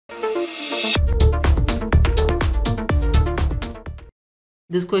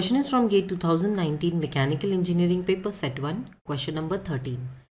This question is from GATE 2019 Mechanical Engineering paper set 1, question number 13.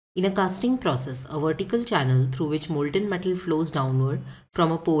 In a casting process, a vertical channel through which molten metal flows downward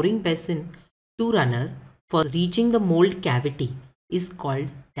from a pouring basin to runner for reaching the mold cavity is called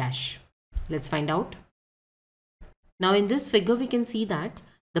dash. Let's find out. Now in this figure we can see that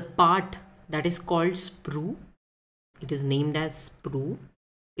the part that is called sprue, it is named as sprue.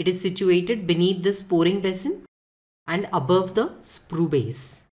 It is situated beneath this pouring basin and above the sprue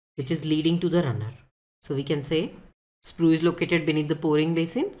base, which is leading to the runner. So we can say sprue is located beneath the pouring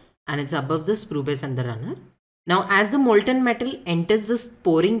basin and it's above the sprue base and the runner. Now as the molten metal enters this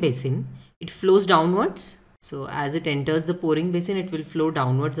pouring basin, it flows downwards. So as it enters the pouring basin, it will flow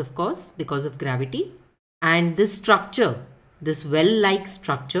downwards, of course, because of gravity. And this structure, this well-like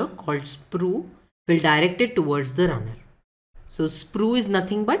structure called sprue, will direct it towards the runner. So sprue is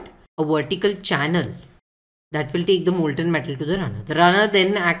nothing but a vertical channel that will take the molten metal to the runner. The runner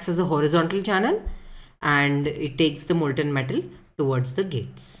then acts as a horizontal channel and it takes the molten metal towards the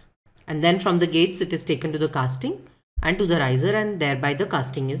gates. And then from the gates it is taken to the casting and to the riser, and thereby the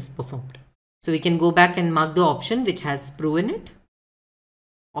casting is performed. So we can go back and mark the option which has sprue in it.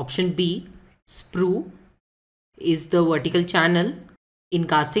 Option B, sprue is the vertical channel in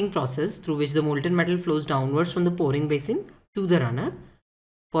casting process through which the molten metal flows downwards from the pouring basin to the runner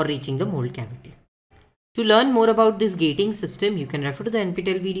for reaching the mold cavity. To learn more about this gating system, you can refer to the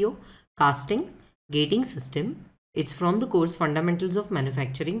NPTEL video, Casting Gating System. It's from the course Fundamentals of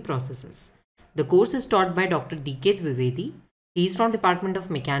Manufacturing Processes. The course is taught by Dr. D.K. Dwivedi. He is from Department of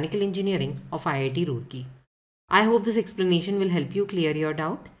Mechanical Engineering of IIT Roorkee. I hope this explanation will help you clear your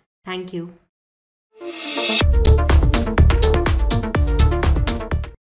doubt. Thank you.